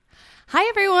Hi,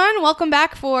 everyone. Welcome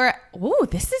back for,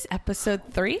 this is episode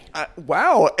 3.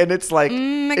 Wow. And it's like,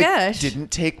 my gosh. It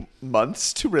didn't take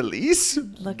months to release.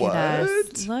 Look at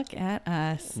us. Look at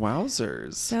us.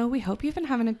 Wowzers. So we hope you've been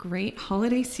having a great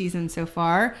holiday season so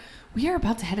far. We are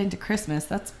about to head into Christmas.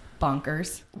 That's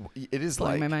bonkers. It is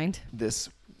blowing my mind. This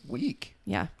week.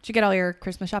 Yeah. Did you get all your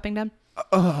Christmas shopping done?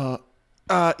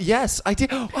 Yes, I did.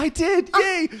 Oh, I did.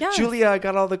 Yay. Yes. Julia, I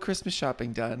got all the Christmas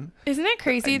shopping done. Isn't it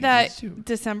crazy that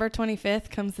December 25th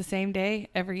comes the same day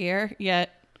every year,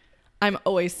 yet I'm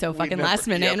always so fucking last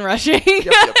minute and rushing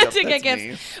to get gifts.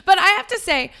 Me. But I have to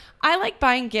say, I like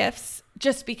buying gifts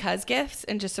just because gifts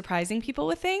and just surprising people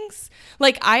with things.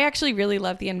 Like, I actually really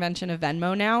love the invention of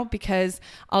Venmo now because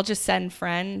I'll just send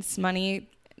friends money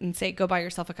and say, go buy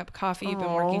yourself a cup of coffee. You've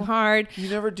been working hard.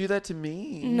 You never do that to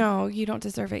me. No, you don't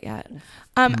deserve it yet.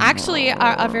 Actually,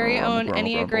 our very own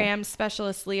Enneagram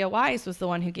specialist, Leah Wise, was the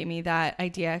one who gave me that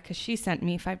idea because she sent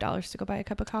me $5 to go buy a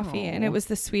cup of coffee. And it was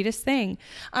the sweetest thing.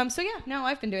 So yeah, no,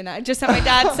 I've been doing that. I just sent my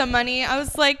dad some money. I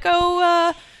was like,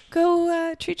 go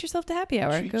treat yourself to happy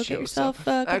hour. Go get yourself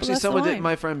a couple Actually, of someone wine. did.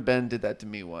 My friend Ben did that to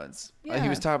me once. Yeah. He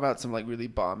was talking about some like really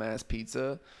bomb ass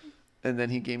pizza. And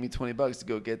then he gave me $20 to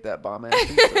go get that bomb-ass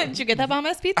pizza. Did you get that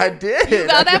bomb-ass pizza? I did. You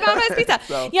got that bomb-ass pizza.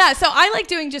 So. Yeah, so I like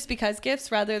doing just because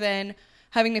gifts rather than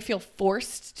having to feel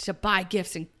forced to buy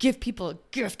gifts and give people a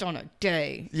gift on a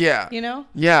day. Yeah. You know?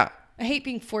 Yeah. I hate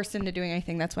being forced into doing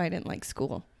anything. That's why I didn't like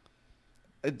school.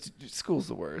 School's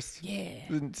the worst. Yeah.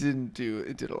 It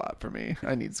did a lot for me.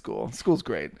 I need school. School's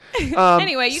great.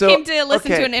 Anyway, you came to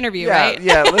listen to an interview, right?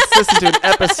 Yeah, let's listen to an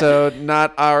episode,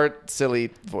 not our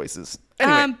silly voices.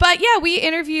 Anyway. But yeah, we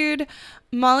interviewed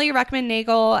Molly Reckman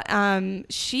Nagle.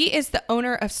 She is the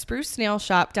owner of Spruce Nail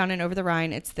Shop down in Over the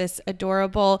Rhine. It's this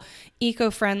adorable,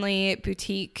 eco-friendly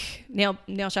boutique, nail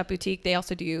shop boutique. They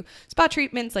also do spa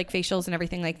treatments like facials and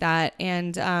everything like that.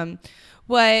 And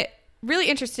what really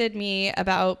interested me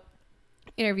about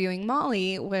interviewing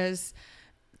Molly was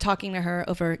talking to her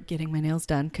over getting my nails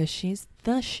done because she's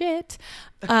the shit.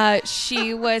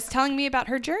 She was telling me about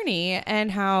her journey and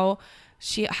how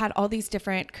she had all these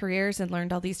different careers and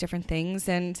learned all these different things.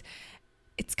 And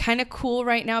it's kind of cool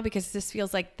right now because this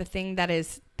feels like the thing that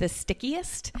is the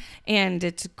stickiest and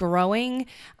it's growing.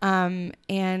 And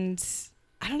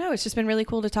I don't know, it's just been really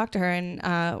cool to talk to her. And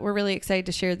we're really excited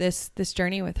to share this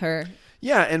journey with her.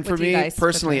 Yeah, and for me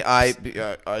personally, I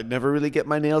never really get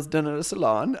my nails done at a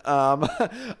salon.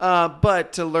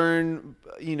 But to learn,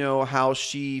 how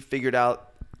she figured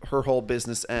out her whole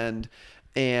business and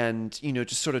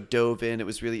just sort of dove in. It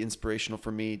was really inspirational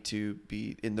for me to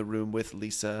be in the room with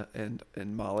Lisa and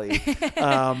Molly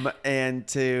and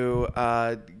to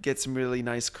get some really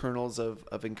nice kernels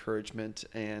of encouragement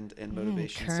and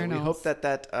motivation. So we hope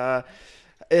that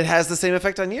it has the same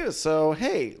effect on you. So,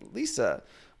 hey, Lisa,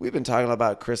 we've been talking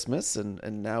about Christmas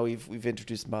and now we've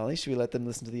introduced Molly. Should we let them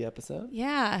listen to the episode?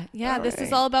 Yeah. All this right.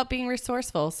 is all about being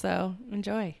resourceful. So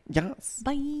enjoy. Yes.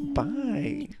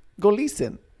 Bye. Go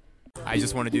listen. I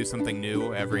just want to do something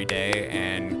new every day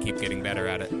and keep getting better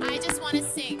at it. I just want to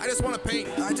sing. I just want to paint.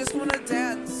 I just want to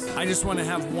dance. I just want to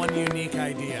have one unique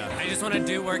idea. I just want to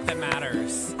do work that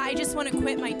matters. I just want to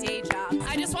quit my day job.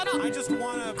 I just want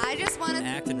to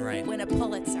act and write. win a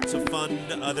Pulitzer. To fund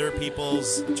other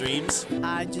people's dreams.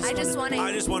 I just want to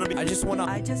I just want to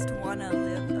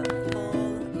live a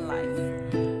full life.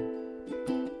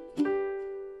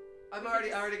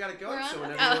 I already got it going. So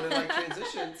whenever you want to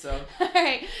transition, so. All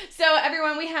right. So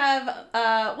everyone, we have,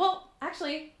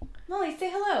 actually, Molly, say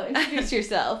hello. Introduce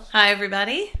yourself. Hi,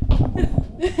 everybody.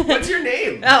 What's your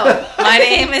name? Oh, my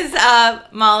name is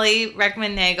Molly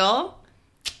Reckman Nagle.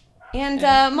 And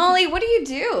Molly, what do you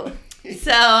do?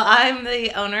 So I'm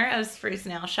the owner of Spruce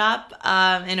Nail Shop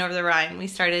in Over the Rhine. We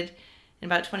started in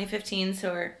about 2015,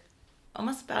 so we're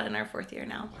almost about in our 4th year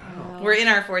now. Wow. We're in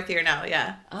our 4th year now,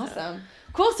 yeah. Awesome. So.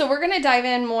 Cool. So we're going to dive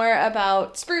in more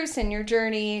about Spruce and your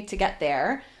journey to get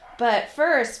there. But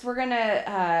first, we're going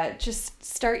to just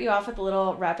start you off with a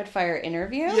little rapid fire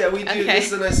interview. Yeah, we do. Okay. This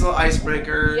is a nice little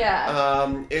icebreaker.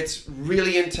 Yeah. It's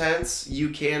really intense. You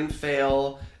can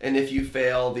fail. And if you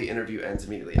fail, the interview ends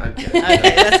immediately. I'm kidding.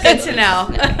 Okay, that's good to know.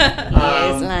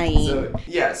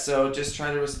 So just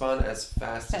try to respond as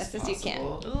fast as possible. You can.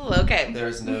 Ooh, okay.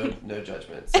 There's no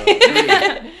judgment. So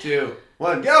 3, 2,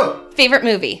 1, go! Favorite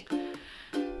movie?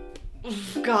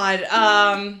 God,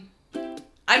 I'm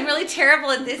really terrible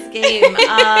at this game.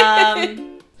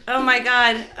 Oh my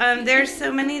God, there's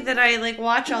so many that I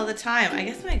watch all the time. I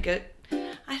guess I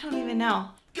don't even know.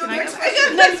 Next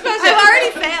question. I've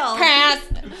already failed.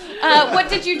 Pass. What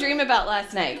did you dream about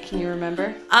last night? Can you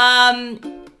remember?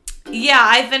 Yeah,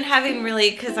 I've been having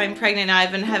because I'm pregnant now,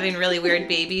 I've been having really weird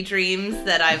baby dreams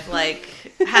that I've like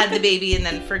had the baby and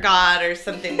then forgot or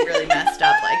something really messed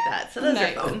up like that. So those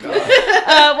are fun.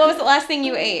 What was the last thing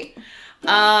you ate?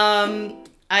 I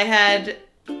had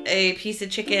a piece of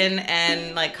chicken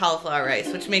and like cauliflower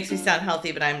rice, which makes me sound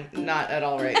healthy, but I'm not at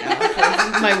all right now. So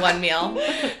this is my one meal.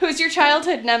 Who's your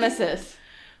childhood nemesis?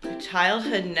 My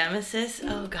childhood nemesis?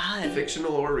 Oh, God.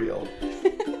 Fictional or real?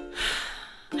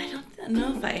 I don't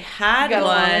know if I had Got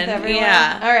one. along with everyone?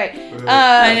 Yeah. All right.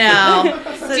 I know.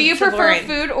 So do you prefer boring.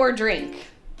 food or drink?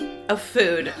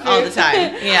 Food all the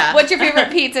time. Yeah. What's your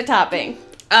favorite pizza topping?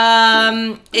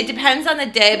 It depends on the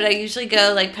day, but I usually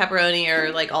go like pepperoni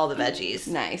or like all the veggies.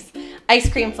 Nice.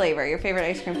 Ice cream flavor. Your favorite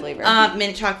ice cream flavor?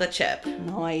 Mint chocolate chip.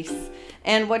 Nice.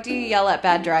 And what do you yell at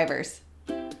bad drivers?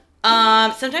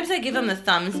 Sometimes I give them the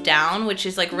thumbs down, which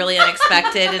is like really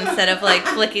unexpected instead of like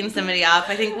flicking somebody off.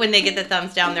 I think when they get the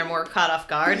thumbs down, they're more caught off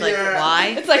guard. Like,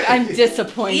 why? It's like, I'm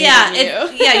disappointed in you.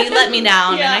 Yeah, you let me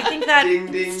down. Yeah. And I think that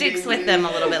Ding, ding, sticks ding, with ding. them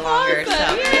a little bit longer. Awesome.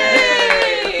 So.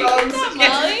 Yay!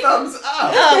 Thumbs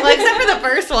up. Oh, well, except for the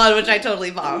first one, which I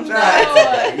totally bombed.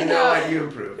 That's you know what? You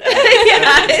improved.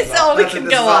 Yeah, it's all we can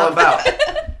go all on. about.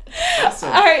 Awesome.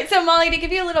 All right, so Molly, to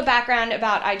give you a little background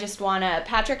about I Just Wanna,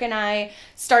 Patrick and I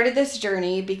started this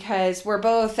journey because we're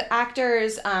both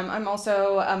actors. I'm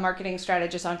also a marketing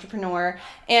strategist entrepreneur,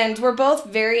 and we're both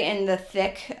very in the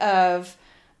thick of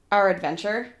our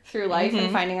adventure through life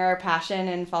and finding our passion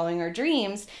and following our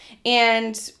dreams.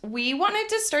 And we wanted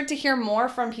to start to hear more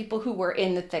from people who were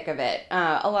in the thick of it.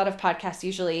 A lot of podcasts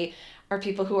usually are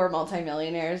people who are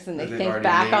multimillionaires and they think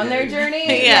back on their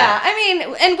journey. Yeah. I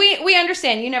mean, and we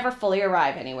understand you never fully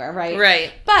arrive anywhere, right?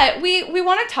 Right. But we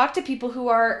want to talk to people who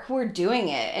are doing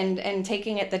it and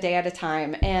taking it the day at a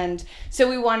time. And so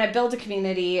we want to build a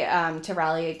community to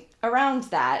rally around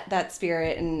that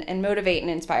spirit and motivate and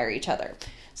inspire each other.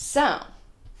 So,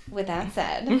 with that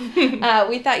said,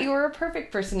 we thought you were a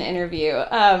perfect person to interview.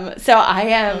 So I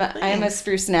am a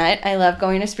spruce nut. I love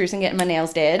going to Spruce and getting my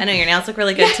nails did. I know your nails look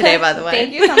really good today, by the way.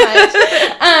 Thank you so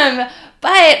much.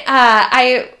 But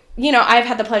I've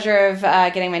had the pleasure of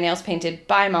getting my nails painted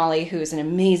by Molly, who's an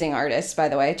amazing artist, by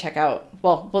the way. Check out,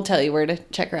 we'll tell you where to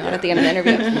check her out at the end of the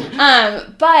interview.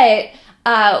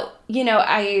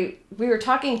 We were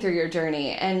talking through your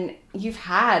journey, and you've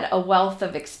had a wealth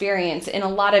of experience in a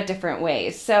lot of different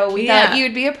ways. So we thought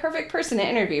you'd be a perfect person to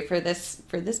interview for this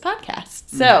podcast.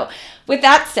 So with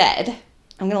that said,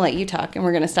 I'm going to let you talk, and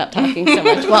we're going to stop talking so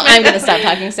much. Well, I'm going to stop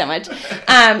talking so much.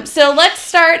 So let's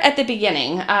start at the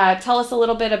beginning. Tell us a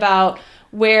little bit about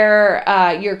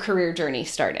where your career journey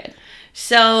started.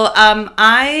 So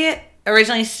I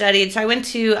originally studied, I went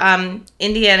to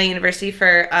Indiana University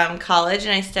for college,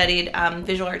 and I studied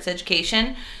visual arts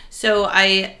education. So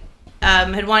I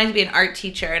had wanted to be an art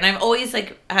teacher, and I've always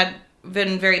had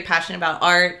been very passionate about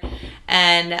art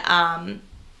and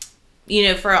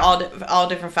for all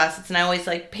different facets. And I always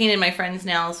painted my friends'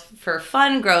 nails for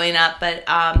fun growing up, but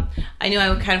I knew I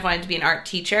kind of wanted to be an art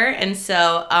teacher, and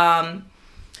so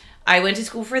I went to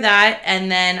school for that,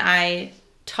 and then I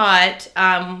taught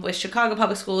with Chicago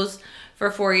Public Schools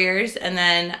for 4 years, and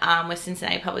then with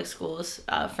Cincinnati Public Schools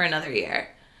for another year.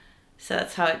 So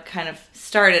that's how it kind of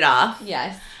started off.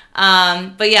 Yes.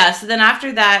 But yeah, so then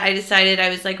after that, I decided I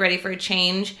was ready for a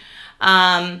change.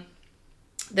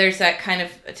 There's that kind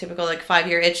of a typical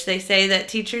 5-year itch they say that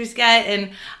teachers get,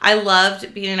 and I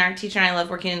loved being an art teacher, and I love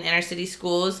working in inner city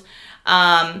schools.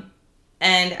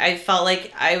 And I felt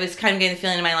like I was kind of getting the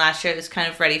feeling in my last year I was kind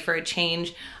of ready for a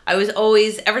change. I was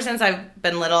always, ever since I've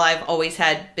been little, I've always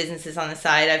had businesses on the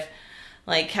side.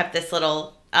 I've kept this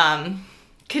little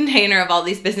container of all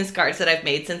these business cards that I've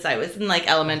made since I was in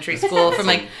elementary school, from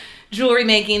jewelry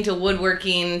making to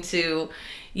woodworking to,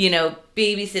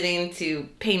 babysitting to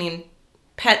painting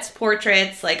pets'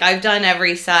 portraits. I've done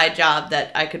every side job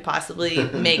that I could possibly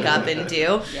make up and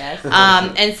do. Yes.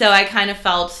 And so I kind of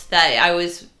felt that I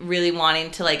was really wanting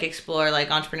to explore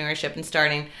entrepreneurship and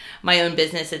starting my own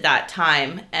business at that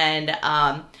time. And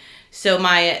so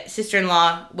my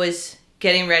sister-in-law was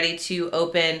getting ready to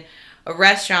open a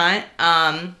restaurant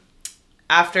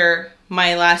after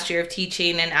my last year of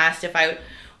teaching, and asked if I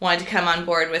wanted to come on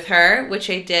board with her,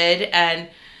 which I did. And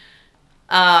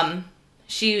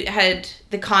she had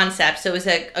the concept. So it was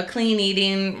a clean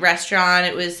eating restaurant.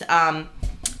 It was,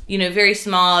 very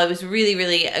small. It was really,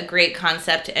 really a great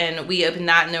concept. And we opened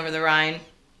that in Over the Rhine.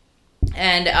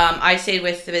 And I stayed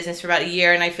with the business for about a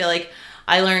year. And I feel like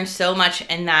I learned so much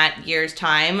in that year's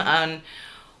time on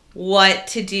what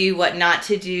to do, what not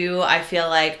to do. I feel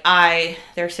like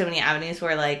there are so many avenues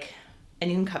where and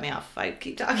you can cut me off if I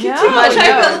keep talking too much.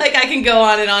 I feel like I can go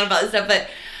on and on about this stuff. But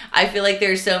I feel like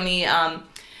there's so many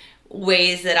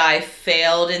ways that I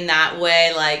failed in that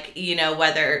way, like, you know,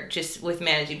 whether just with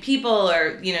managing people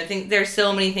or, you know, there's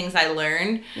so many things I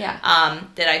learned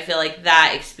that I feel like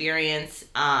that experience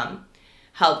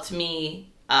helped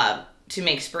me to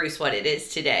make Spruce what it is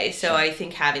today. So I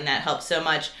think having that helped so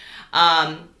much.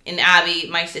 And Abby,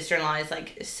 my sister-in-law, is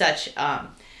like such an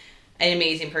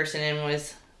amazing person and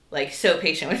was like so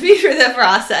patient with me through the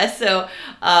process. So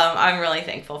I'm really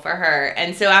thankful for her.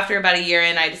 And so after about a year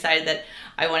in, I decided that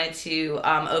I wanted to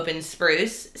open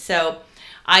Spruce. So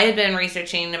I had been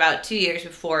researching about 2 years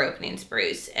before opening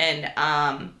Spruce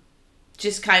and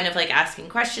just kind of like asking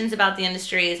questions about the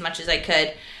industry as much as I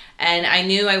could. And I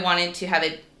knew I wanted to have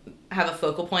a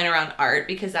focal point around art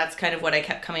because that's kind of what I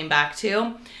kept coming back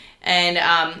to. And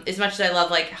as much as I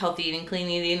love like healthy eating, clean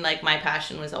eating, like my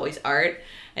passion was always art.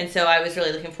 And so I was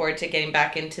really looking forward to getting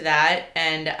back into that.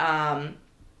 And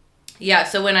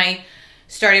so when I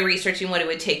started researching what it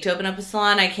would take to open up a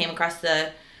salon, I came across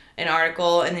an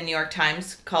article in the New York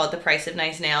Times called The Price of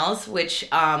Nice Nails, which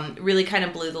really kind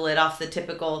of blew the lid off the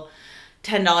typical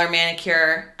 $10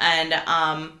 manicure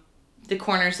and the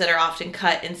corners that are often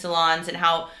cut in salons and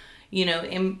how, you know,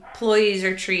 employees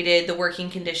are treated, the working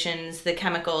conditions, the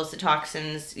chemicals, the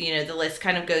toxins, you know, the list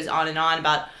kind of goes on and on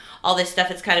about all this stuff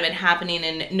that's kind of been happening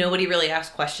and nobody really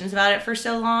asked questions about it for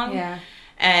so long. Yeah.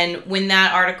 And when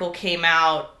that article came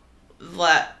out,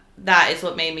 that is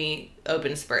what made me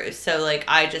open Spruce. So, like,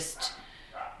 I just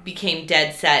became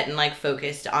dead set and, like,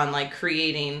 focused on, like,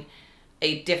 creating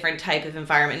a different type of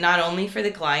environment, not only for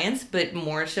the clients, but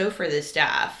more so for the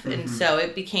staff. Mm-hmm. And so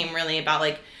it became really about,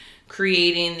 like,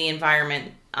 creating the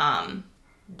environment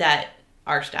that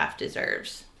our staff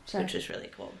deserves, which was really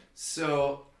cool.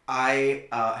 So I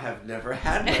have never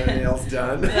had my nails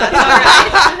done.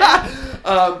 That's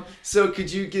all right. So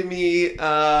could you give me,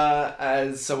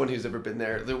 as someone who's ever been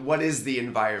there, what is the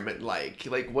environment like?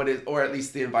 Like what is, or at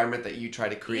least the environment that you try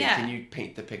to create? Yeah. Can you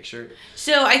paint the picture?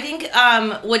 So I think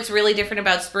what's really different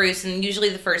about Spruce, and usually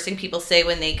the first thing people say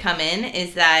when they come in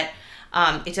is that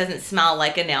it doesn't smell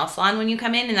like a nail salon when you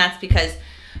come in, and that's because,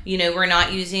 you know, we're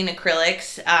not using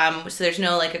acrylics, so there's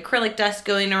no like acrylic dust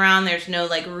going around. There's no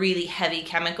like really heavy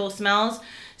chemical smells,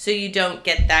 so you don't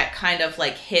get that kind of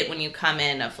like hit when you come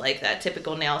in of like that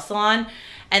typical nail salon.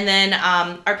 And then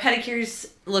our pedicure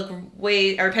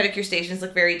stations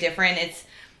look very different. It's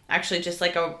actually just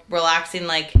like a relaxing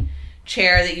like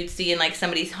chair that you'd see in like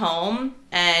somebody's home,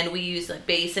 and we use like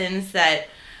basins that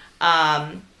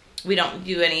we don't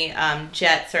do any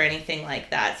jets or anything like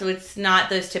that. So it's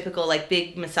not those typical like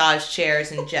big massage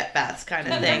chairs and jet baths kind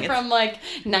of thing. From like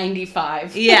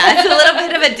 95. Yeah, it's a little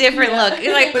bit of a different look.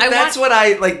 Like,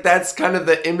 but that's kind of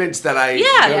the image that I go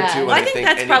to. Well, I think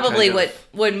that's probably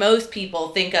what most people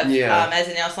think of as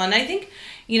a nail salon. And I think,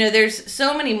 you know, there's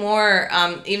so many more,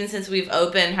 even since we've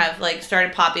opened, have like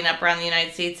started popping up around the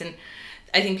United States. And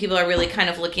I think people are really kind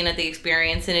of looking at the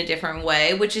experience in a different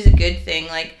way, which is a good thing.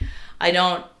 Like, I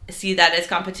don't see that as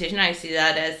competition. I see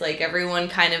that as like everyone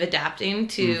kind of adapting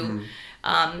to,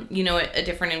 you know, a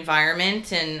different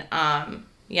environment. And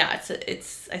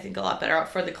it's I think a lot better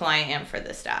for the client and for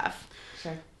the staff.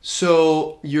 Sure.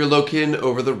 So you're located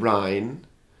over the Rhine.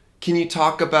 Can you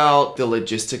talk about the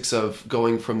logistics of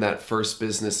going from that first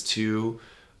business to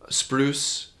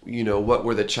Spruce? You know, what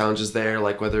were the challenges there?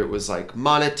 Like whether it was like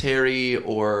monetary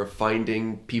or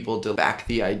finding people to back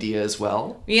the idea as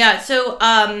well? Yeah. So,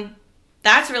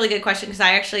 that's a really good question because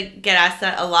I actually get asked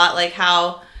that a lot, like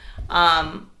how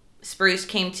Spruce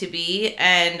came to be.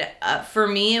 And for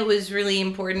me, it was really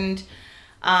important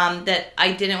that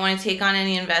I didn't want to take on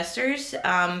any investors,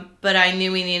 but I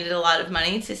knew we needed a lot of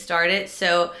money to start it.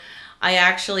 So I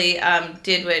actually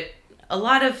did what a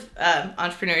lot of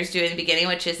entrepreneurs do in the beginning,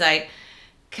 which is I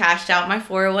cashed out my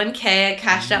 401k, I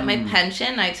cashed out my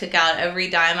pension, I took out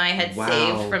every dime I had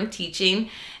saved from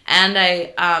teaching. And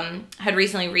I had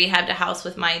recently rehabbed a house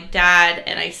with my dad,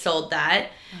 and I sold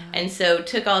that. And so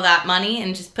took all that money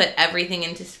and just put everything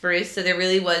into Spruce. So there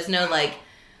really was no like,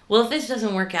 well, if this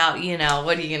doesn't work out, you know,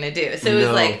 what are you going to do? So it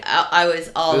was like, I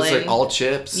was all in. It was like all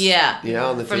chips. Yeah. Yeah,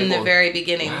 on the from table. The very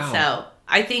beginning. Wow. So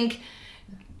I think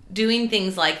doing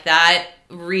things like that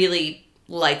really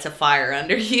lights a fire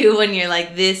under you when you're like,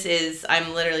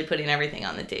 I'm literally putting everything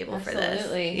on the table for this.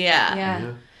 Absolutely.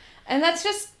 Yeah. And that's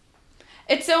just,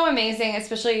 it's so amazing,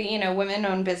 especially, you know,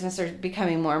 women-owned business are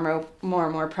becoming more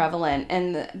and more prevalent.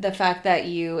 And the fact that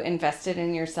you invested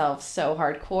in yourself so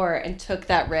hardcore and took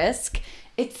that risk,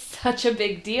 it's such a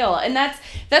big deal. And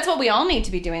that's what we all need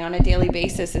to be doing on a daily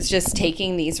basis, is just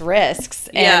taking these risks.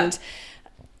 Yeah. And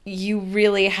you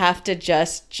really have to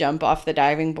just jump off the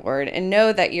diving board and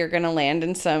know that you're going to land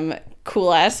in some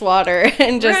cool ass water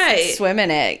and just swim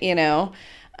in it, you know.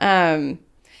 The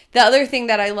other thing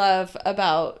that I love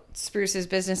about Spruce's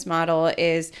business model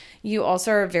is you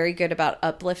also are very good about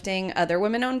uplifting other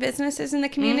women-owned businesses in the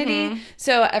community.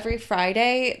 So every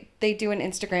Friday they do an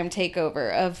Instagram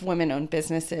takeover of women-owned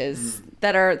businesses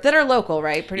that are local,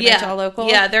 right? Pretty much all local.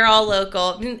 Yeah, they're all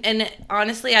local. And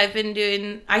honestly, I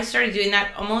started doing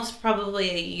that almost probably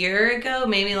a year ago,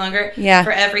 maybe longer. Yeah.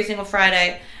 For every single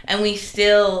Friday, and we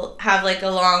still have like a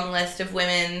long list of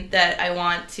women that I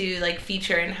want to like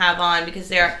feature and have on, because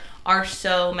there are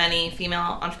so many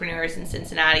female entrepreneurs in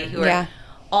Cincinnati who are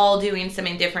all doing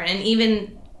something different, and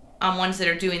even ones that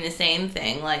are doing the same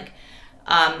thing, like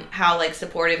how like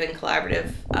supportive and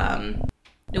collaborative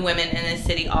the women in this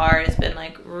city are has been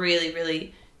like really,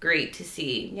 really great to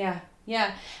see. Yeah.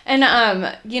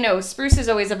 And, you know, Spruce is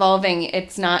always evolving.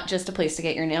 It's not just a place to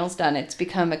get your nails done. It's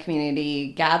become a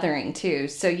community gathering, too.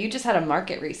 So you just had a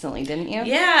market recently, didn't you?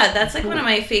 Yeah, that's like one of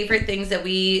my favorite things that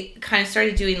we kind of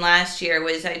started doing last year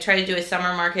was I tried to do a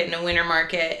summer market and a winter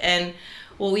market. And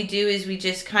what we do is we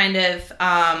just kind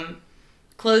of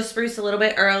close Spruce a little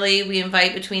bit early. We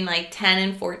invite between like 10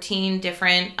 and 14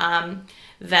 different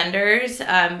vendors.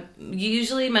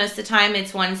 Usually, most of the time,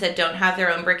 it's ones that don't have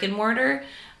their own brick and mortar.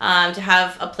 To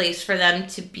have a place for them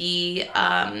to be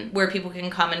where people can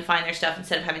come and find their stuff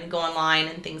instead of having to go online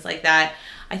and things like that,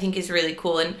 I think is really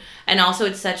cool. And also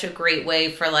it's such a great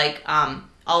way for like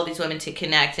all of these women to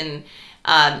connect, and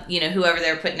you know, whoever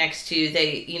they're put next to,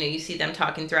 they, you know, you see them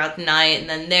talking throughout the night, and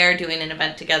then they're doing an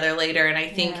event together later. And I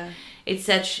think it's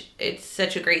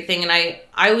such a great thing. And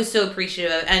I was so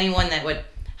appreciative of anyone that would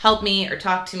help me or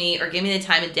talk to me or give me the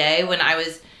time of day when I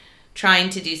was trying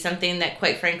to do something that,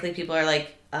 quite frankly, people are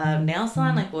like, nail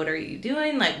salon, like, what are you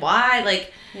doing? Like, why?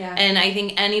 Like, and I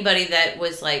think anybody that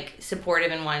was like supportive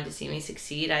and wanted to see me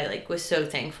succeed, I like was so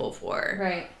thankful for.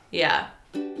 Right. Yeah.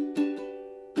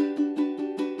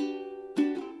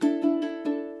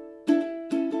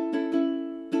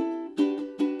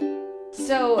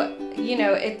 So, you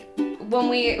know, when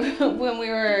we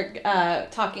were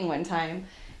talking one time,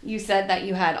 you said that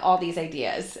you had all these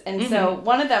ideas. And so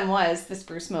one of them was the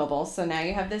Spruce Mobile. So now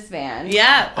you have this van.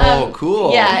 Yeah. Oh,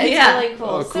 cool. Yeah, it's really cool.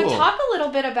 Oh, cool. So talk a little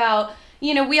bit about,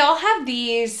 you know, we all have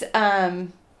these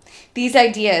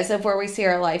ideas of where we see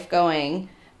our life going.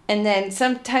 And then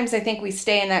sometimes I think we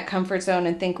stay in that comfort zone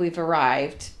and think we've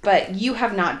arrived. But you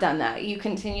have not done that. You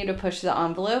continue to push the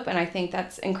envelope. And I think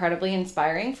that's incredibly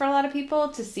inspiring for a lot of people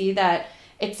to see that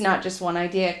it's not just one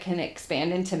idea, it can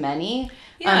expand into many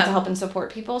to help and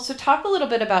support people. So talk a little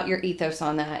bit about your ethos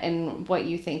on that and what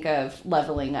you think of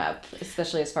leveling up,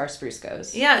 especially as far as Spruce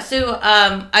goes. Yeah, so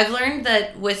I've learned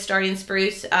that with starting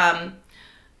Spruce,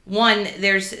 one,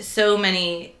 there's so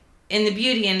many, in the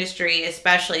beauty industry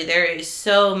especially, there is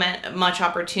so much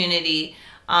opportunity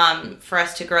for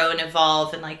us to grow and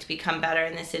evolve and like to become better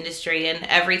in this industry. And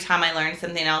every time I learn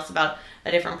something else about a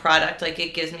different product, like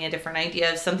it gives me a different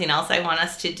idea of something else I want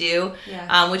us to do,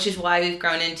 which is why we've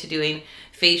grown into doing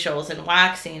facials and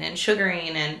waxing and sugaring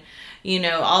and, you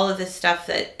know, all of this stuff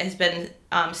that has been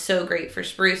so great for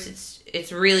Spruce.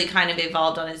 It's really kind of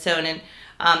evolved on its own. And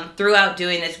throughout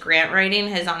doing this, grant writing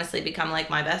has honestly become like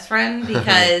my best friend,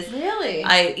 because Really?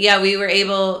 we were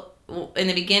able, in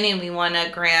the beginning, we won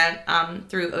a grant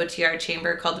through OTR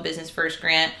Chamber called the Business First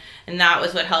Grant, and that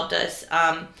was what helped us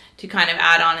to kind of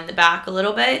add on in the back a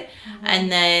little bit. Mm-hmm.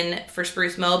 And then for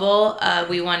Spruce Mobile,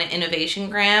 we won an innovation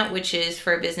grant, which is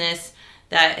for a business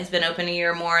that has been open a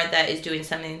year or more that is doing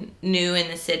something new in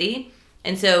the city.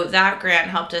 And so that grant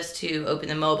helped us to open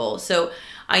the mobile. So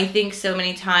I think so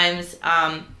many times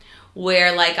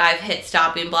where like I've hit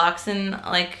stopping blocks in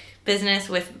like business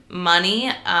with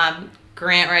money,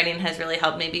 grant writing has really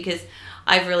helped me, because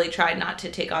I've really tried not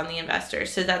to take on the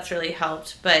investors. So that's really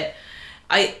helped. But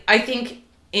I think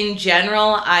in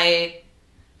general, I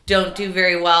don't do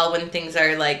very well when things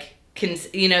are like,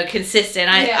 consistent.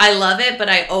 I love it, but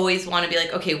I always want to be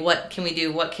like, okay, what can we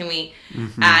do? What can we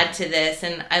add to this?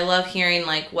 And I love hearing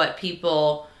like what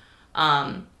people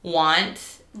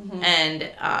want. Mm-hmm.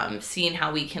 And seeing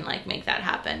how we can like make that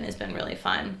happen has been really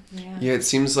fun. Yeah, it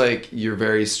seems like you're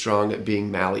very strong at being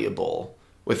malleable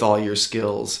with all your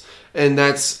skills. And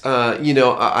that's, I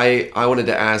wanted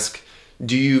to ask,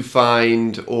 do you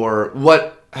find, or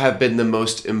what have been the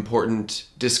most important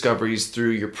discoveries through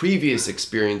your previous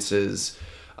experiences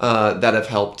that have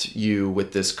helped you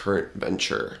with this current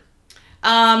venture?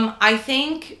 I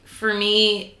think for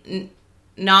me,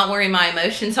 not wearing my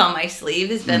emotions on my sleeve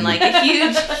has been like a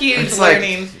huge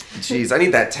learning. Geez, I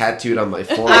need that tattooed on my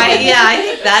forearm. I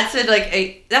think that's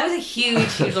that was a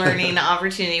huge learning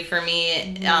opportunity for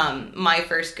me, my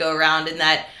first go around, and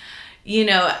that, you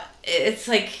know, it's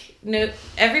like, no,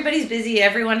 everybody's busy.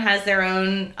 Everyone has their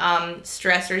own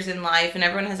stressors in life, and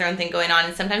everyone has their own thing going on.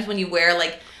 And sometimes when you wear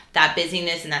like that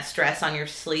busyness and that stress on your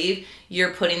sleeve,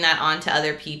 you're putting that onto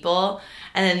other people,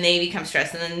 and then they become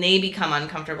stressed, and then they become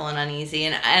uncomfortable and uneasy.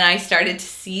 And I started to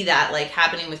see that like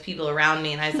happening with people around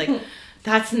me, and I was like,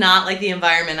 that's not like the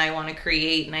environment I want to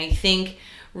create. And I think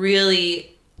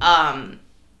really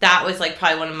that was like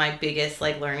probably one of my biggest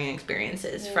like learning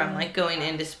experiences from like going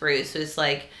into Spruce, was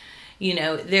like, you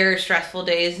know, there are stressful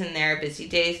days and there are busy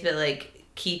days, but like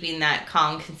keeping that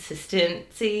calm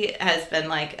consistency has been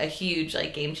like a huge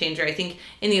like game changer. I think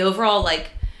in the overall like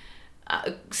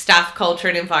staff culture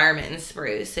and environment in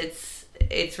Spruce,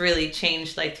 it's really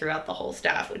changed like throughout the whole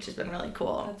staff, which has been really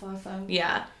cool. That's awesome.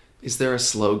 Yeah. Is there a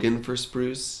slogan for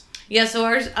Spruce? Yeah, so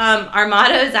our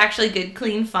motto is actually good,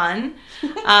 clean, fun,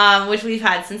 which we've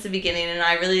had since the beginning, and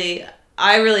I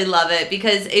really love it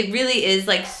because it really is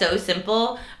like so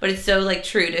simple, but it's so like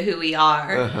true to who we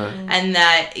are. And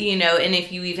that, you know, and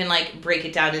if you even like break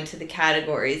it down into the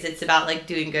categories, it's about like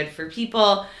doing good for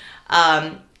people.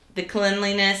 The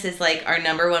cleanliness is like our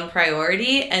number one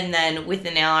priority. And then with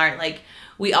the nail art, like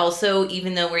we also,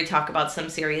 even though we talk about some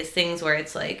serious things where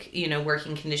it's like, you know,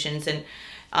 working conditions and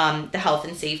the health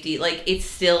and safety, like it's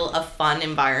still a fun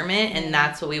environment, and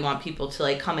that's what we want people to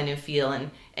like come in and feel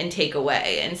and take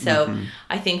away. And so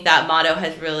I think that motto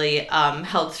has really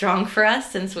held strong for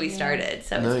us since we started.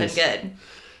 So it's been good.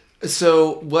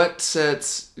 So what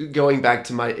sets, going back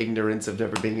to my ignorance of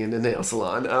never being in a nail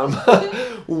salon,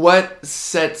 what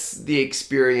sets the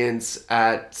experience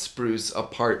at Spruce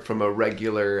apart from a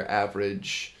regular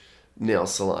average nail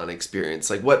salon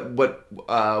experience? Like what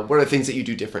are things that you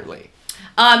do differently?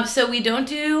 So we don't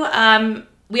do,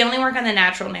 we only work on the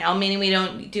natural nail, meaning we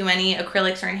don't do any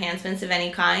acrylics or enhancements of any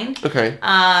kind. Okay.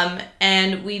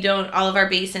 And we don't, all of our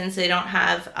basins, they don't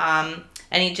have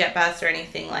any jet baths or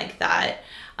anything like that.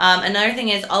 Another thing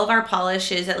is all of our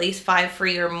polish is at least 5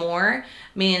 free or more,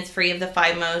 meaning it's free of the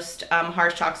 5 most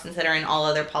harsh toxins that are in all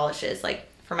other polishes, like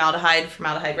formaldehyde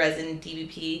resin,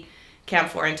 DBP,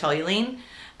 camphor, and toluene.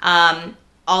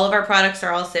 All of our products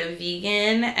are also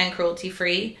vegan and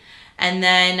cruelty-free. And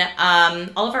then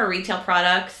all of our retail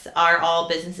products are all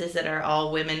businesses that are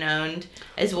all women-owned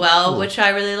as well, which I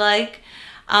really like.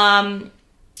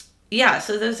 Yeah,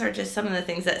 so those are just some of the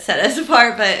things that set us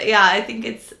apart. But yeah, I think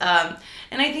it's,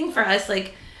 and I think for us,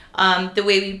 like the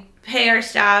way we pay our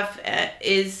staff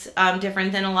is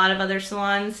different than a lot of other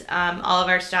salons. All of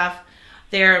our staff,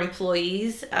 they're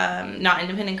employees, not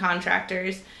independent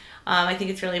contractors. I think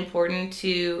it's really important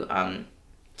to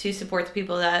support the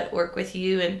people that work with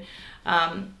you,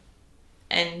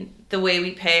 and the way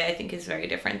we pay, I think, is very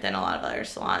different than a lot of other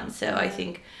salons. So I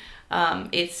think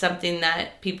it's something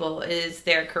that people is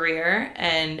their career,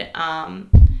 and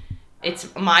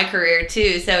it's my career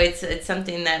too. So it's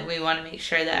something that we want to make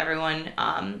sure that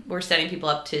everyone, we're setting people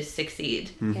up to succeed.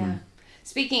 Yeah.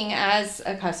 Speaking as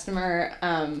a customer,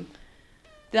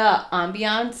 the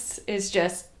ambiance is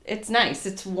just, it's nice.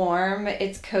 It's warm.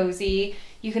 It's cozy.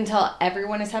 You can tell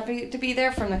everyone is happy to be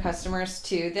there, from the customers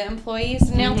to the employees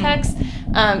and nail techs.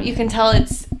 You can tell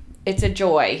it's a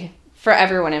joy for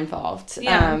everyone involved.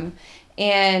 Yeah.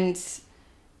 And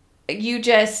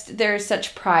there's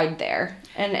such pride there,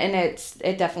 and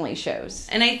it definitely shows.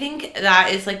 And I think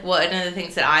that is like one of the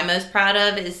things that I'm most proud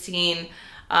of, is seeing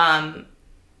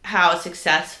how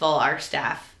successful our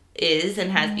staff is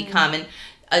and has become. And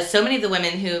so many of the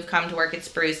women who have come to work at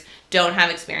Spruce don't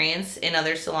have experience in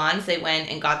other salons. They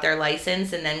went and got their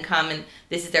license and then come, and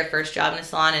this is their first job in a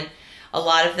salon. And a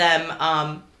lot of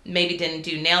them maybe didn't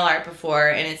do nail art before,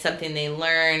 and it's something they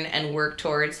learn and work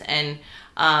towards. And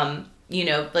you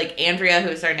know, like Andrea,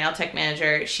 who's our nail tech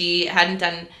manager, she hadn't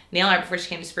done nail art before she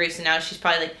came to Spruce, and now she's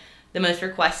probably like the most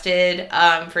requested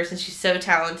person. She's so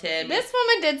talented. This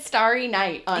woman did Starry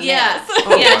Night on nails.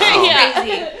 Oh, yeah, she's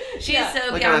crazy. She's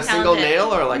so like beyond on a single talented.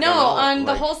 nail, or like on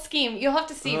the whole scheme. You'll have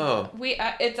to see. Oh.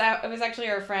 It was actually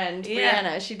our friend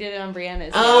Brianna. She did it on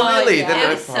Brianna's. Oh, really? Yeah.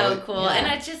 It was so cool. Yeah.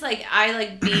 And it's just like, I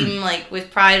like beam like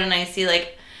with pride when I see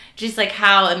like just like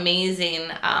how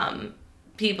amazing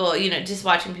people, you know, just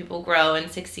watching people grow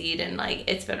and succeed, and like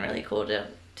it's been really cool to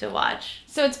watch.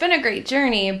 So it's been a great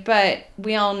journey, but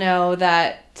we all know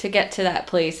that to get to that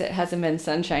place, it hasn't been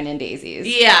sunshine and daisies.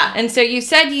 Yeah. And so you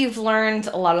said you've learned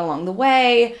a lot along the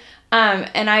way,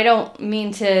 and I don't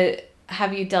mean to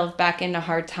have you delve back into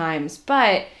hard times,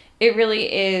 but it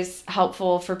really is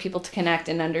helpful for people to connect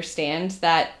and understand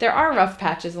that there are rough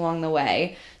patches along the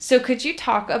way. So could you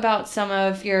talk about some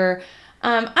of your,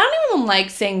 I don't even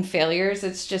like saying failures,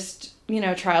 it's just,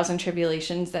 trials and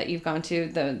tribulations that you've gone to,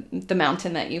 the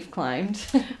mountain that you've climbed?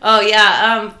 Oh,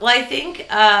 yeah. Well, I think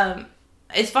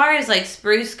as far as like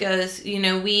Spruce goes,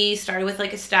 we started with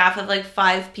like a staff of like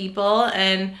 5 people,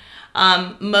 and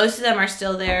most of them are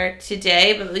still there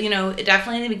today. But,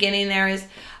 definitely in the beginning, there was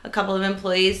a couple of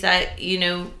employees that,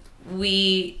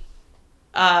 we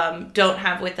don't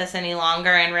have with us any longer,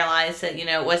 and realized that,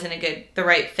 it wasn't the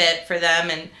right fit for them.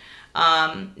 And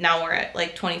now we're at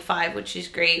like 25, which is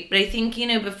great. But I think,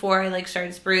 before I like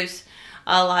started Spruce,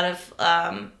 a lot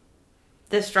of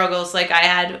the struggles like I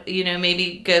had,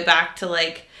 maybe go back to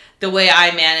like the way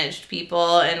I managed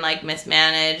people and like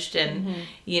mismanaged, and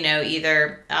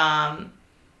either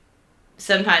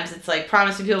sometimes it's like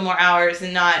promising people more hours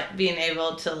and not being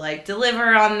able to like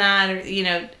deliver on that,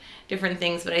 or different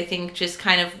things. But I think just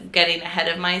kind of getting ahead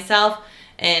of myself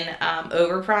and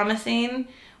over promising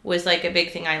was like a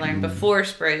big thing I learned before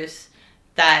Spruce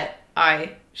that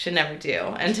I should never do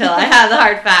until I have the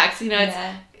hard facts.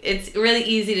 It's really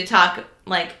easy to talk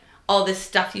like all this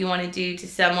stuff you want to do to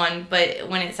someone, but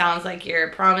when it sounds like you're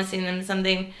promising them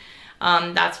something,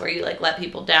 that's where you like let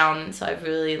people down. So I've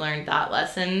really learned that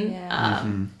lesson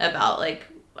about like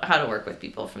how to work with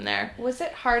people from there. Was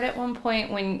it hard at one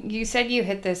point when you said you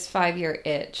hit this 5-year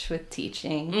itch with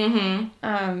teaching?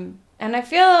 And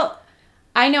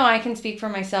I know I can speak for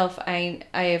myself. I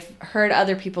have heard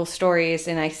other people's stories,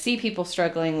 and I see people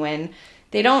struggling when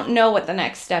they don't know what the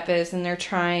next step is, and they're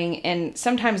trying, and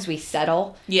sometimes we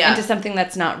settle into something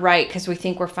that's not right because we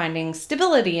think we're finding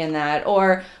stability in that,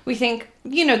 or we think,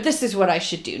 this is what I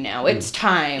should do now. It's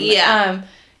time. Yeah.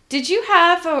 Did you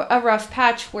have a rough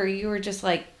patch where you were just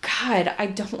like, God, I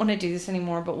don't want to do this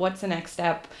anymore, but what's the next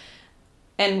step?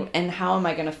 And how am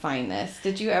I going to find this?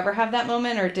 Did you ever have that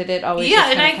moment, or did it always?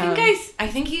 Yeah, and I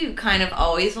think you kind of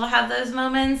always will have those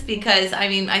moments, because I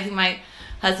think my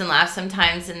husband laughs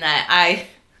sometimes in that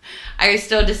I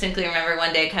still distinctly remember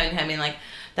one day coming home being like,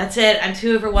 that's it, I'm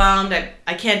too overwhelmed,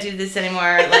 I can't do this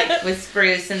anymore, like with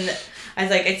Spruce, and I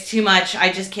was like, it's too much,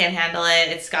 I just can't handle it,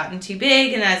 it's gotten too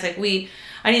big, and I was like,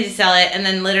 I need to sell it. And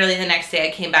then literally the next day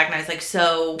I came back and I was like,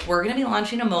 so we're going to be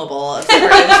launching a mobile of Spruce,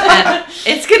 and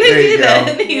it's going to be this.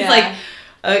 And he's like,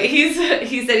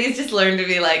 he said he's just learned to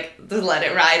be like, to let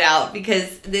it ride out,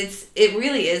 because it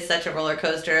really is such a roller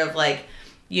coaster of like,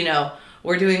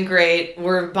 we're doing great,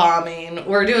 we're bombing,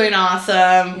 we're doing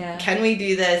awesome, can we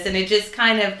do this? And it just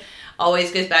kind of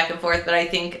always goes back and forth. But I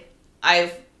think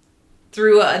I've,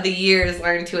 through the years,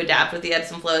 learned to adapt with the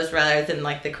ebbs and flows rather than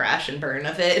like the crash and burn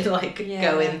of it, like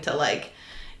go into like,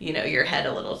 your head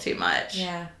a little too much.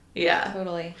 Yeah,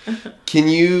 totally.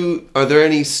 Are there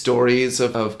any stories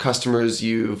of customers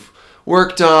you've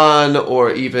worked on,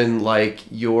 or even like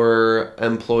your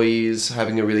employees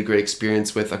having a really great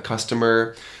experience with a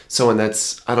customer, someone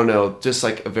that's, I don't know, just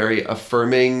like a very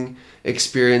affirming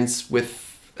experience with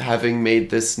having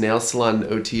made this nail salon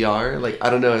OTR? Like,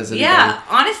 I don't know, is it? Yeah,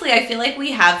 honestly, I feel like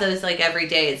we have those like every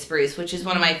day at Spruce, which is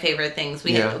one of my favorite things.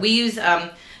 We use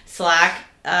Slack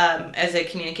as a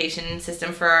communication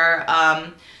system for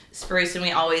our Spruce, and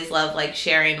we always love like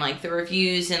sharing like the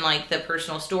reviews and like the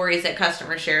personal stories that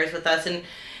customer shares with us, and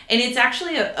it's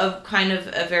actually a kind of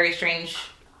a very strange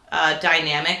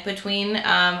dynamic between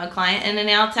a client and a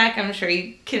nail tech. I'm sure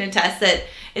you can attest that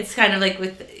it's kind of like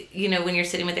with, when you're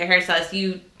sitting with your hairstylist,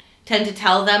 you tend to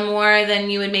tell them more than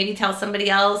you would maybe tell somebody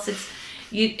else.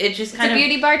 It's just kind of a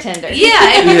beauty bartender.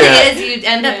 Yeah, it really is. You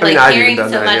end up like hearing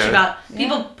so much about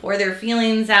people pour their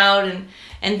feelings out and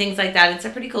things like that. It's a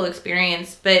pretty cool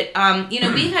experience. But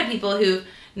we've had people who've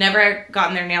never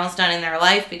gotten their nails done in their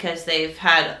life because they've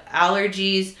had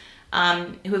allergies,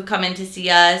 who have come in to see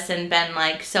us and been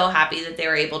like so happy that they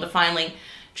were able to finally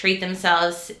treat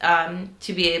themselves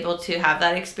to be able to have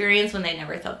that experience when they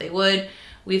never thought they would.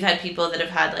 We've had people that have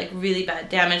had like really bad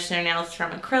damage to their nails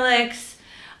from acrylics.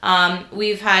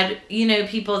 We've had,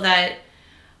 people that,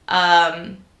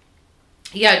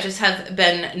 just have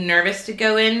been nervous to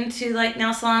go into like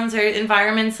nail salons or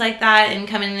environments like that, and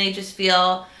come in and they just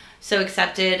feel so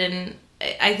accepted. And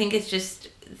I think it's just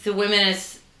the women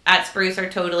at Spruce are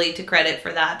totally to credit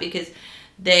for that, because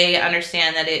they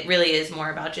understand that it really is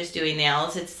more about just doing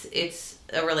nails. It's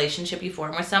a relationship you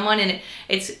form with someone, and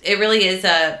it really is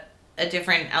a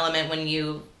different element when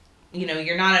you're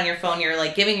not on your phone, you're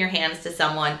like giving your hands to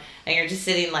someone and you're just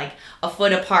sitting like a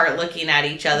foot apart looking at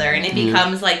each other, and it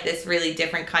becomes like this really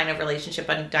different kind of relationship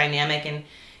and dynamic, and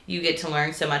you get to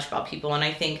learn so much about people. And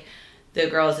I think the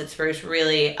girls at Spruce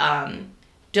really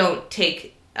don't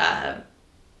take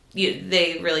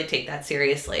they really take that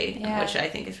seriously, which I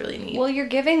think is really neat. Well, you're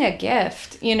giving a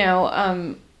gift,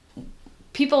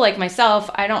 people like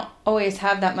myself, I don't always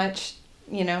have that much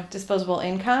disposable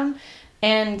income.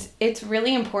 And it's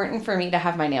really important for me to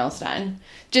have my nails done,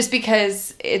 just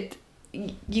because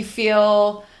you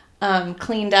feel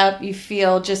cleaned up, you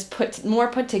feel just put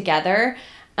together.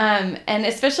 And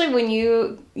especially when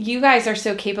you guys are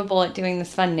so capable at doing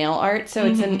this fun nail art, so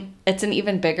it's an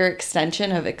even bigger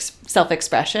extension of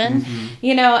self-expression,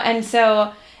 and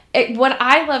so what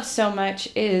I love so much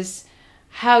is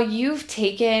how you've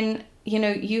taken,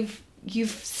 you've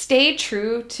stayed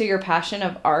true to your passion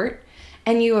of art,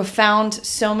 and you have found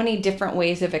so many different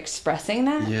ways of expressing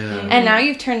that. Yeah. And now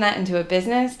you've turned that into a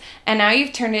business, and now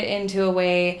you've turned it into a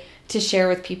way to share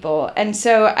with people. And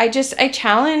so I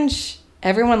challenge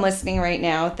everyone listening right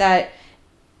now that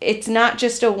it's not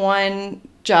just a one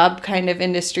job kind of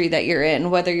industry that you're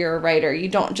in. Whether you're a writer, you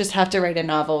don't just have to write a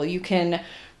novel. You can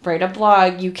write a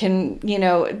blog. You can,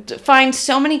 find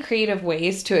so many creative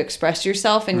ways to express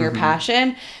yourself and your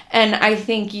passion. And I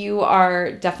think you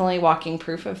are definitely walking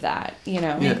proof of that,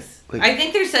 Yes. I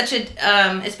think there's such a,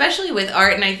 especially with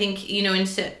art, and I think,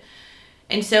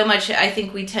 in so much, I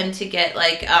think we tend to get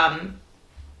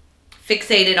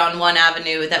fixated on one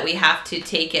avenue that we have to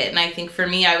take it. And I think for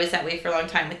me, I was that way for a long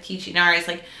time with teaching art. It's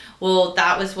well,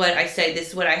 that was what I said, this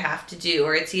is what I have to do.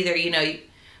 Or it's either,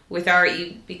 with art,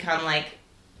 you become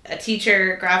a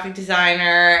teacher, graphic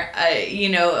designer,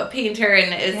 a painter.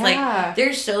 And it's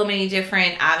there's so many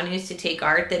different avenues to take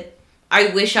art that I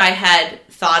wish I had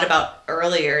thought about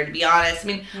earlier, to be honest. I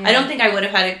mean, I don't think I would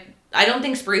have I don't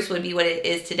think Spruce would be what it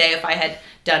is today if I had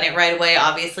done it right away.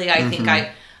 Obviously, I think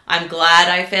I'm glad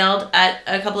I failed at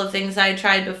a couple of things I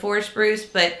tried before Spruce,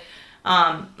 but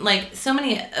so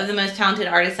many of the most talented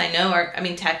artists I know are,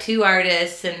 tattoo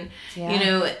artists, and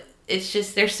it's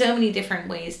just, there's so many different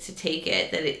ways to take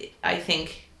it that I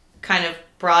think kind of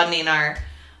broadening our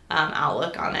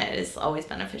outlook on it is always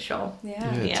beneficial.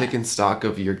 Yeah, taking stock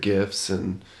of your gifts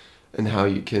and how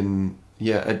you can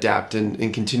adapt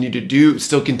and continue to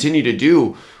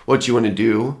do what you want to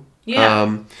do.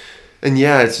 And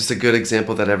it's just a good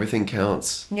example that everything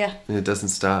counts. Yeah. And it doesn't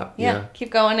stop. Yeah.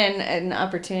 Keep going, and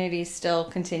opportunities still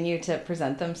continue to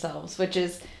present themselves, which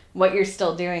is what you're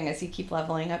still doing as you keep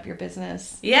leveling up your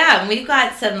business. Yeah, and we've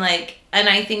got some and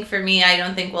I think for me, I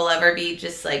don't think we'll ever be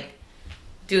just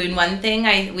doing one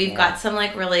thing. We've got some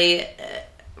really,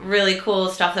 really cool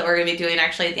stuff that we're going to be doing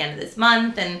actually at the end of this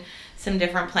month, and some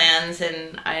different plans,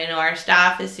 and I know our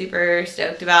staff is super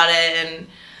stoked about it, and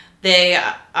they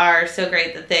are so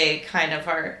great that they kind of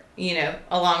are,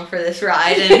 along for this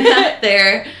ride, and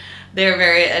they're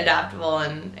very adaptable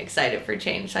and excited for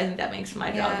change. So I think that makes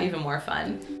my job even more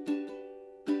fun.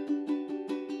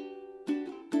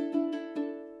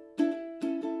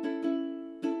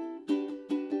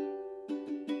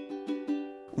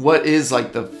 What is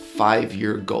the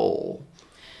 5-year goal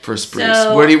for Spruce?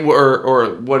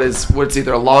 What's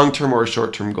either a long-term or a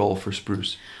short-term goal for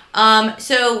Spruce?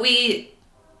 So we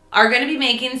are going to be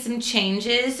making some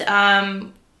changes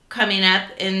coming up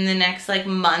in the next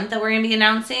month that we're going to be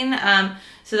announcing.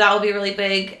 So that will be really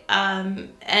big.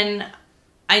 And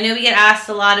I know we get asked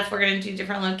a lot if we're going to do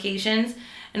different locations.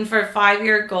 And for a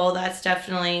 5-year goal, that's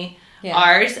definitely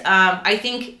ours. I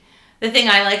think the thing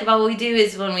I like about what we do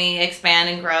is when we expand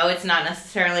and grow, it's not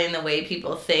necessarily in the way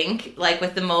people think,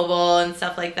 with the mobile and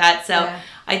stuff like that. So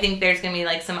I think there's going to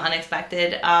be some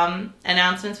unexpected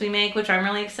announcements we make, which I'm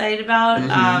really excited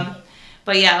about.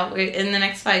 But in the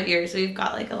next 5 years, we've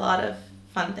got a lot of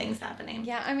fun things happening.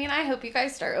 Yeah, I hope you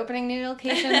guys start opening new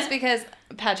locations because,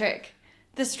 Patrick,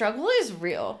 the struggle is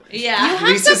real. Yeah.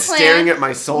 Lisa's staring at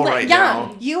my soul right now.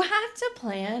 Yeah, you have to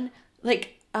plan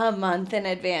a month in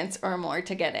advance or more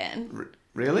to get in.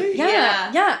 Really? Yeah.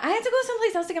 I had to go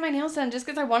someplace else to get my nails done just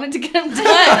because I wanted to get them done.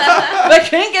 But I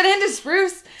couldn't get into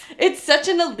Spruce. It's such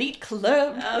an elite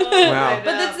club. Oh, wow.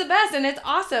 But that's the best, and it's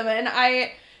awesome. And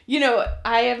I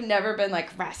have never been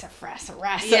rasa.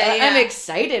 Yeah. I'm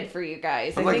excited for you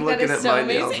guys. I'm I think that looking is at so my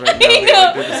amazing. nails right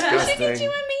now. They're disgusting. I should get you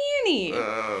a mani.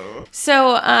 Oh.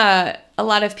 So a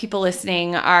lot of people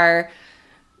listening are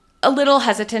a little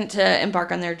hesitant to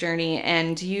embark on their journey,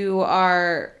 and you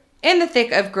are in the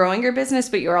thick of growing your business,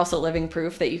 but you're also living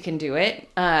proof that you can do it.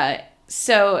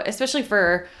 So especially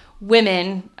for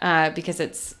women, because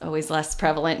it's always less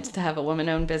prevalent to have a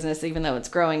woman-owned business, even though it's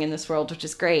growing in this world, which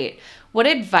is great. What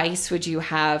advice would you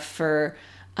have for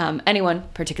anyone,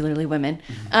 particularly women,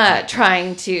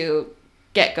 trying to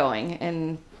get going?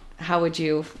 And how would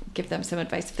you give them some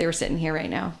advice if they were sitting here right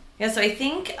now? Yeah, so I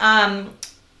think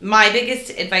my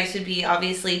biggest advice would be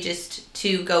obviously just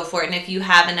to go for it. And if you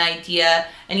have an idea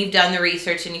and you've done the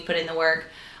research and you put in the work,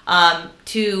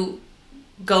 to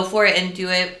go for it and do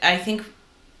it. I think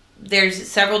there's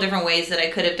several different ways that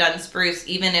I could have done Spruce,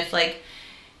 even if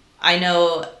I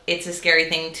know it's a scary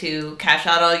thing to cash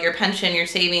out all your pension, your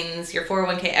savings, your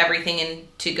 401k, everything,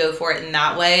 and to go for it in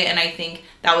that way. And I think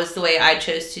that was the way I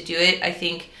chose to do it. I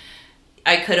think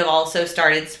I could have also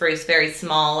started Spruce very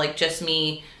small, like just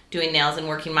me doing nails and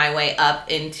working my way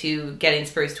up into getting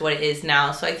Spruce to what it is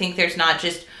now. So I think there's not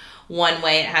just one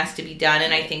way it has to be done.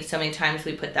 And I think so many times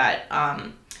we put that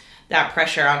that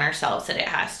pressure on ourselves that it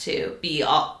has to be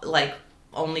all, like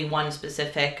only one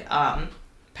specific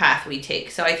path we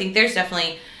take. So I think there's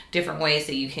definitely different ways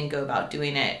that you can go about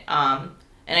doing it. And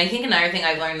I think another thing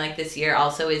I've learned like this year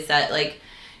also is that like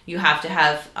you have to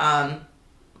have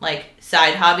like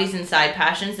side hobbies and side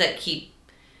passions that keep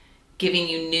giving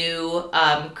you new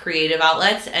creative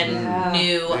outlets and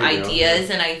new ideas.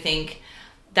 And I think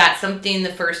that's something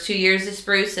the first 2 years of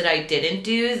Spruce that I didn't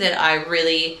do, that I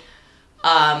really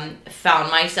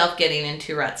found myself getting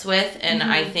into ruts with. And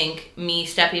I think me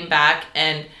stepping back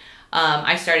and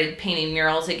I started painting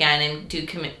murals again and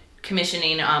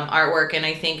commissioning artwork. And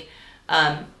I think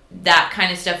that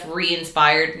kind of stuff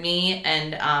re-inspired me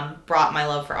and brought my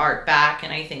love for art back.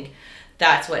 And I think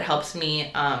that's what helps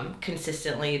me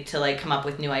consistently to like come up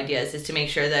with new ideas, is to make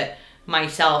sure that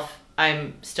myself,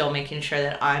 I'm still making sure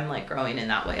that I'm like growing in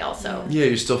that way also. Yeah,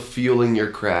 you're still fueling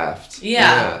your craft.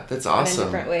 Yeah, that's awesome. In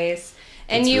different ways.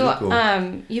 And That's you, really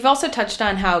cool. You've also touched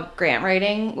on how grant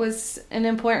writing was an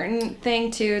important thing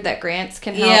too. That grants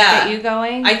can help get you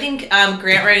going. I think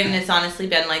grant writing has honestly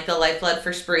been like the lifeblood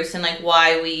for Spruce and like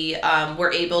why we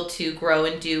were able to grow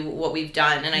and do what we've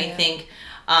done. And I think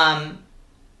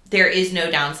there is no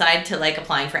downside to like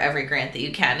applying for every grant that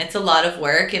you can. It's a lot of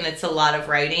work and it's a lot of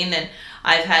writing. And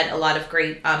I've had a lot of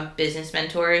great business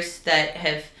mentors that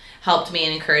have helped me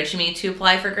and encouraged me to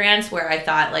apply for grants where I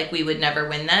thought like we would never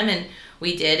win them, and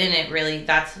we did. And it really,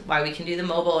 that's why we can do the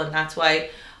mobile, and that's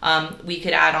why we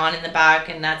could add on in the back,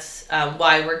 and that's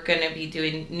why we're going to be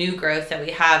doing new growth that we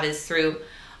have is through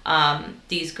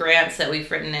these grants that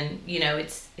we've written. And you know,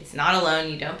 it's not a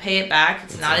loan, you don't pay it back,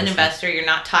 it's not an investor, you're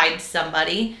not tied to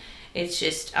somebody, it's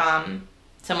just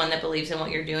someone that believes in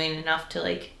what you're doing enough to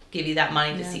like give you that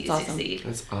money to see you succeed.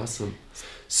 That's awesome.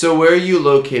 So where are you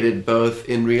located, both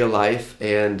in real life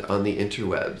and on the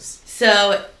interwebs?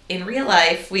 So in real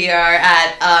life, we are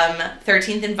at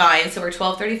 13th and Vine, so we're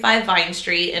 1235 Vine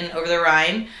Street in Over the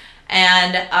Rhine.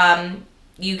 And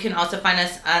you can also find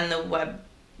us on the web,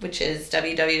 which is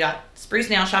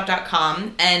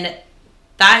www.sprucenailshop.com. And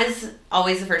that is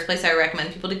always the first place I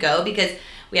recommend people to go, because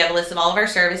we have a list of all of our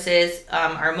services,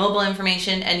 our mobile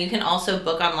information, and you can also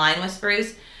book online with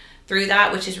Spruce through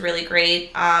that, which is really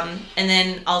great. And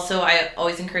then also I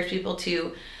always encourage people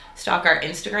to stalk our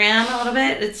Instagram a little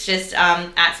bit. It's just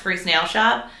at Spruce Nail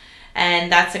Shop, and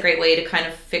that's a great way to kind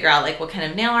of figure out like what kind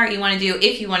of nail art you want to do.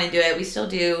 If you want to do it, we still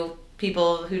do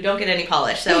people who don't get any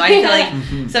polish, so I feel like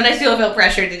sometimes people feel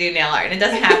pressured to do nail art, and it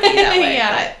doesn't have to be that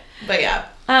way. But yeah.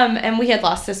 And we had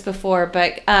lost this before,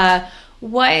 but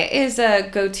what is a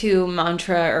go-to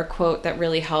mantra or quote that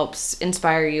really helps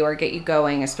inspire you or get you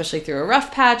going, especially through a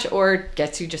rough patch, or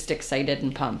gets you just excited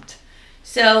and pumped?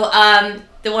 So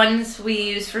the ones we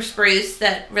use for Spruce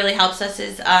that really helps us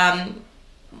is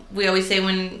we always say,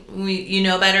 when you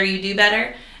know better, you do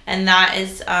better. And that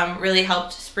has really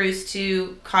helped Spruce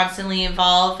to constantly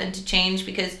evolve and to change,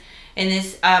 because in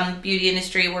this beauty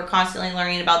industry, we're constantly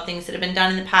learning about things that have been done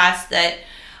in the past that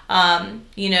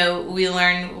we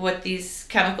learn what these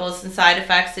chemicals and side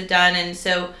effects have done. And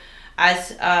so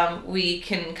as we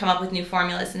can come up with new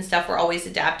formulas and stuff, we're always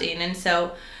adapting. And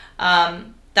so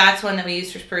that's one that we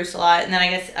use for Spruce a lot. And then I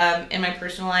guess in my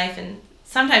personal life and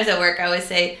sometimes at work, I always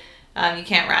say you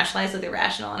can't rationalize with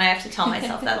irrational. And I have to tell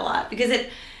myself that a lot, because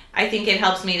I think it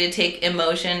helps me to take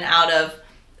emotion out of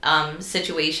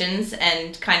situations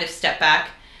and kind of step back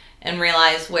and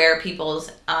realize where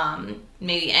people's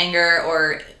maybe anger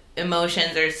or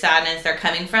emotions or sadness are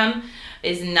coming from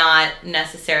is not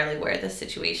necessarily where the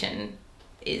situation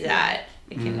is at.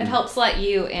 It helps let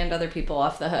you and other people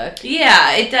off the hook.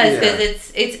 Yeah, it does,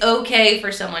 because it's okay for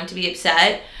someone to be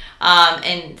upset,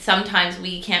 and sometimes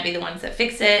we can't be the ones that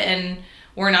fix it, and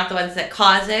we're not the ones that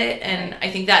cause it. And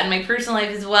I think that in my personal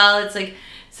life as well, it's like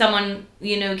someone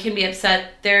can be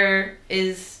upset. There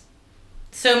is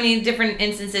so many different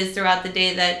instances throughout the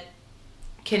day that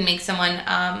can make someone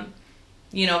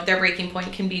their breaking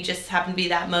point can be just happen to be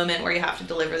that moment where you have to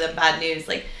deliver them bad news,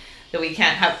 like that we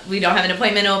don't have an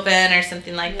appointment open or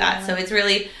something like that. So it's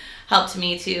really helped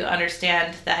me to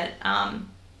understand that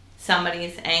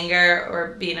somebody's anger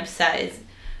or being upset is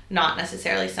not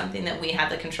necessarily something that we have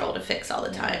the control to fix all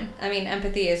the time. I mean,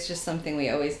 empathy is just something we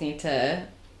always need to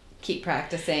keep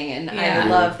practicing, and I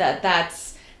love that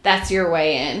that's that's your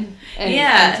way in,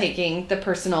 and taking the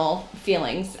personal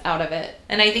feelings out of it.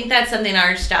 And I think that's something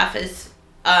our staff has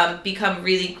become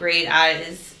really great at,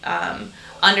 is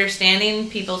understanding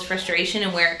people's frustration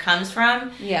and where it comes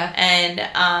from. Yeah.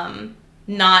 And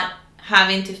not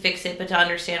having to fix it, but to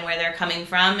understand where they're coming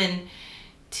from, and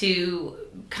to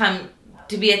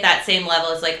be at that same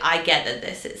level as like, I get that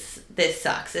this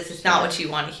sucks. This is not what you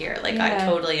want to hear. Like, I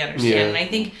totally understand. Yeah. And I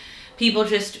think people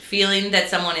just feeling that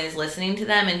someone is listening to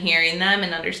them and hearing them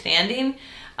and understanding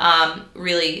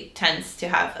really tends to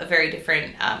have a very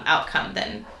different outcome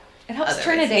than it helps others.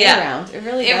 Turn a day around. It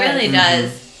really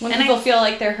does. When people feel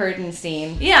like they're heard and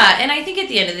seen. Yeah, and I think at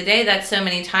the end of the day, that's so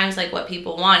many times like what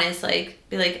people want is like,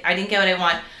 be like, I didn't get what I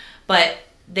want, but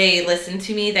they listened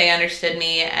to me, they understood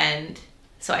me, and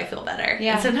so I feel better.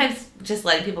 Yeah. And sometimes just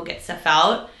letting people get stuff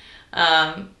out,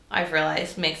 I've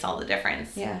realized makes all the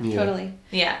difference. Yeah, totally.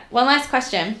 Yeah. One last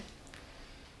question.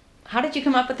 How did you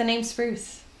come up with the name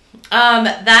Spruce?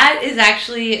 That is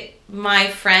actually my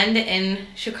friend in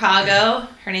Chicago.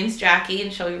 Her name's Jackie,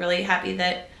 and she'll be really happy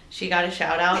that she got a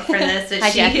shout out for this.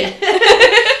 Hi, Jackie.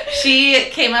 She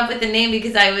came up with the name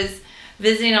because I was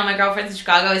visiting all my girlfriends in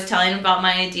Chicago. I was telling them about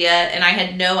my idea, and I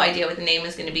had no idea what the name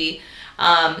was going to be.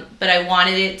 But I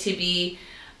wanted it to be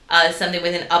something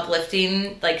with an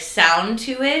uplifting like sound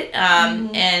to it,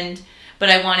 but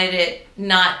I wanted it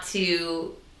not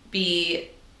to be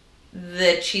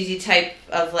the cheesy type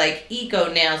of like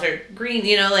eco nails or green,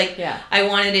 I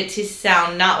wanted it to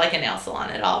sound not like a nail salon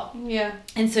at all. Yeah.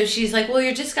 And so she's like, well,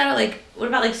 you're just gotta like, what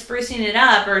about like sprucing it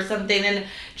up or something, and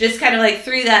just kind of like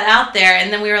threw that out there.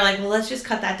 And then we were like, well, let's just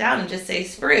cut that down and just say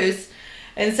spruce.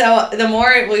 And so the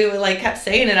more we like kept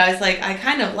saying it, I was like, I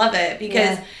kind of love it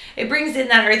because it brings in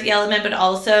that earthy element, but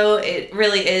also it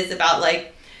really is about like,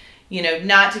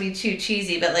 not to be too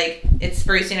cheesy, but like it's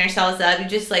sprucing ourselves up. You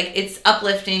just like, it's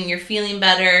uplifting, you're feeling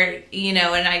better,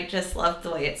 and I just loved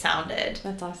the way it sounded.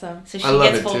 That's awesome. So she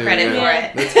gets full credit for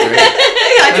it. That's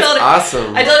great.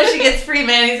 Awesome. I told her she gets free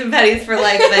manis and petties for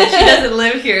life, but she doesn't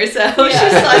live here, so she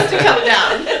still has to come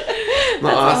down.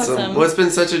 Well, awesome. Well, it's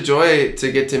been such a joy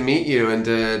to get to meet you and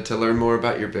to learn more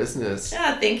about your business.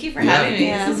 Yeah, thank you for having me.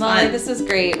 Yeah, Molly, this was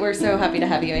great. We're so happy to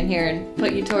have you in here and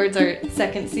put you towards our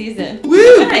second season.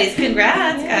 Woo! Nice.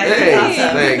 Congrats, guys. Hey,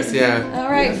 awesome. Thanks, yeah. All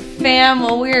right, fam.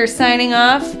 Well, we are signing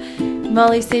off.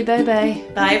 Molly, say bye-bye.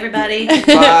 Bye, everybody. Bye.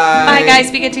 Bye, guys.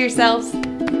 Be good to yourselves.